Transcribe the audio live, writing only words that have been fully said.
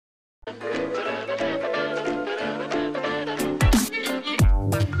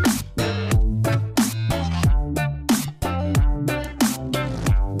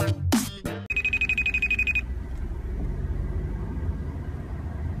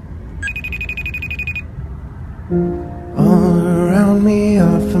All around me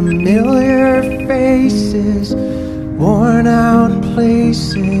are familiar faces, worn out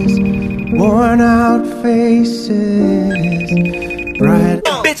places, worn out faces. Bright.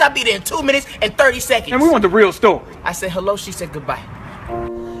 Bitch, I'll be there in 2 minutes and 30 seconds. And we want the real story. I said hello, she said goodbye.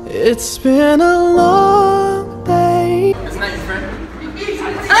 It's been a long day. That's not your friend.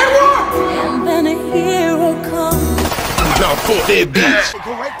 And then a hero comes. Now fuck that bitch.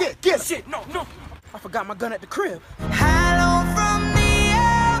 Go right there. Get shit. No. I forgot my gun at the crib. Hello from the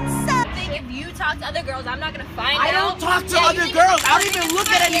outside. I think if you talk to other girls, I'm not gonna find out. I don't talk to other girls. I don't even look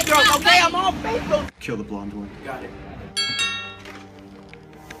at any girls, okay? I'm on Facebook. Kill the blonde one. Got it.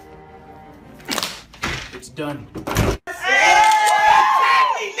 It's done.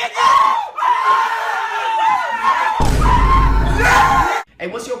 Hey,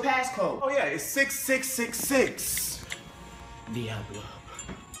 what's your passcode? Oh yeah, it's 6666. Diablo.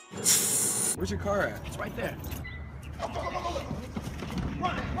 Where's your car at? It's right there.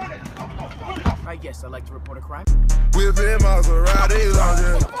 I guess I like to report a crime. With him, Maserati,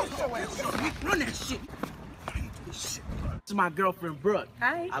 Run that shit. This is my girlfriend, Brooke.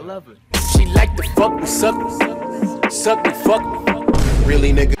 Hi. I love her. She like to fuck me, suck me, suck me, fuck me.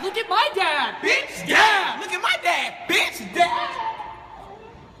 Really, nigga? Look at my dad, bitch. Yeah. Look at my dad, bitch. Dad.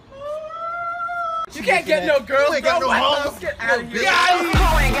 You can't get no girls, You ain't got no hoes. Get out of here. Who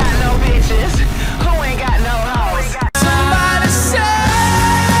ain't got no bitches? Who ain't got no hoes? Somebody say.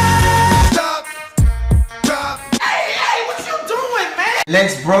 Stop. Hey, what you doing, man?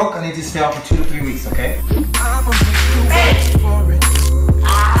 Legs broke, I need to stay out for 2 to 3 weeks, okay?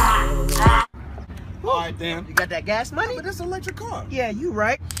 Alright, Dan. You got that gas money? But that's an electric car. Yeah, you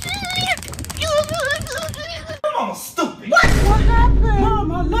right. Mama stupid. What happened?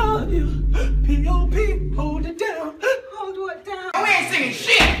 Mama, I love you. P.O.P. Hold it down. Hold it down. We ain't singing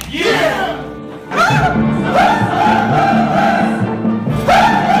shit. Yeah.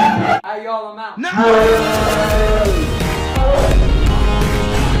 Hey, y'all, I'm out. No.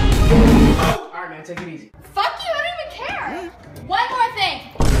 All right, man, take it easy. Fuck you, I don't even care. One more thing.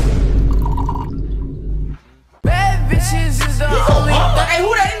 Bad bitches is the only thing. Hey, who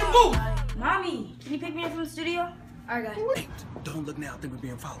that in the booth? Mommy, can you pick me up from the studio? Alright, guys. Don't look now, I think we're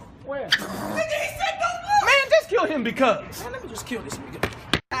being followed. Where? Nigga, he said don't look. Man, just kill him because. Man, let me just kill this nigga.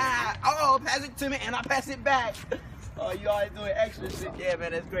 Oh, pass it to me and I pass it back. Oh, you always doing extra shit. Yeah,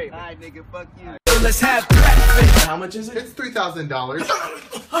 man, that's great. All right, nigga, fuck you. So let's have breakfast. How much is it? It's $3,000.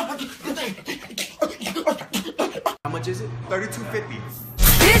 How much is it? $32.50.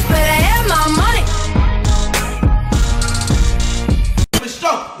 Bitch better have my money.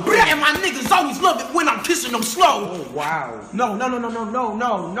 And my niggas always love it when I'm kissing them slow. Oh, wow. No, not my,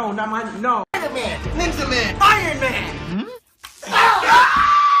 no. Ninja Man, Iron Man.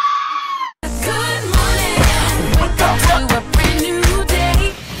 Good morning. Wake up to a brand new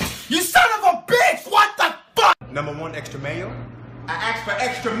day. You son of a bitch, what the fuck? Number 1, extra mayo. I asked for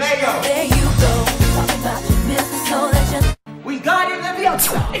extra mayo. There you go. Talk about your business so that you. We got it, Livia.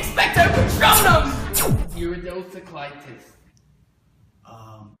 Expect her Patronum. Uridocyclitis.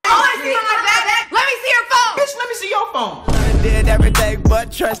 Let me see your phone. Bitch, let me see your phone. Did everything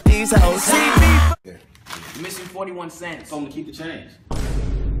but trust these hoes. You're missing 41 cents. Told him to keep the change.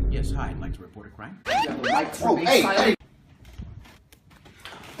 Yes, hi, I'd like to report a crime. Oh, hey.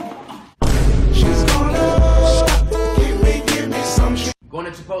 She's gonna give me some shit. Going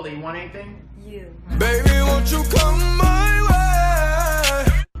to Chipotle, you want anything? You. Baby, won't you come my way?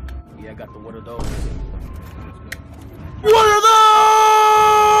 Yeah, I got the what of those. What are those?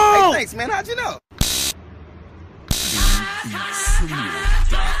 Hey, thanks, man. How'd you know?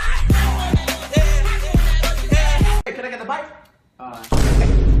 Hey, can I get the bite?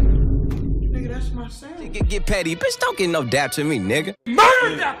 Nigga, that's my sound. Get petty. Bitch, don't get no dap to me, nigga.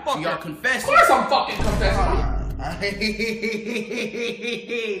 Murder that So fucker! y'all confessing. Of course I'm fucking confessing.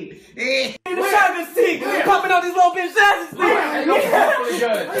 Popping out these little bitch asses. Hey, yo,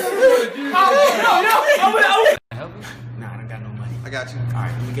 that's really good. Nah, I don't got no money. I got you. All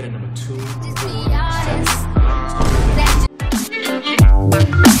right, let me get a number 2.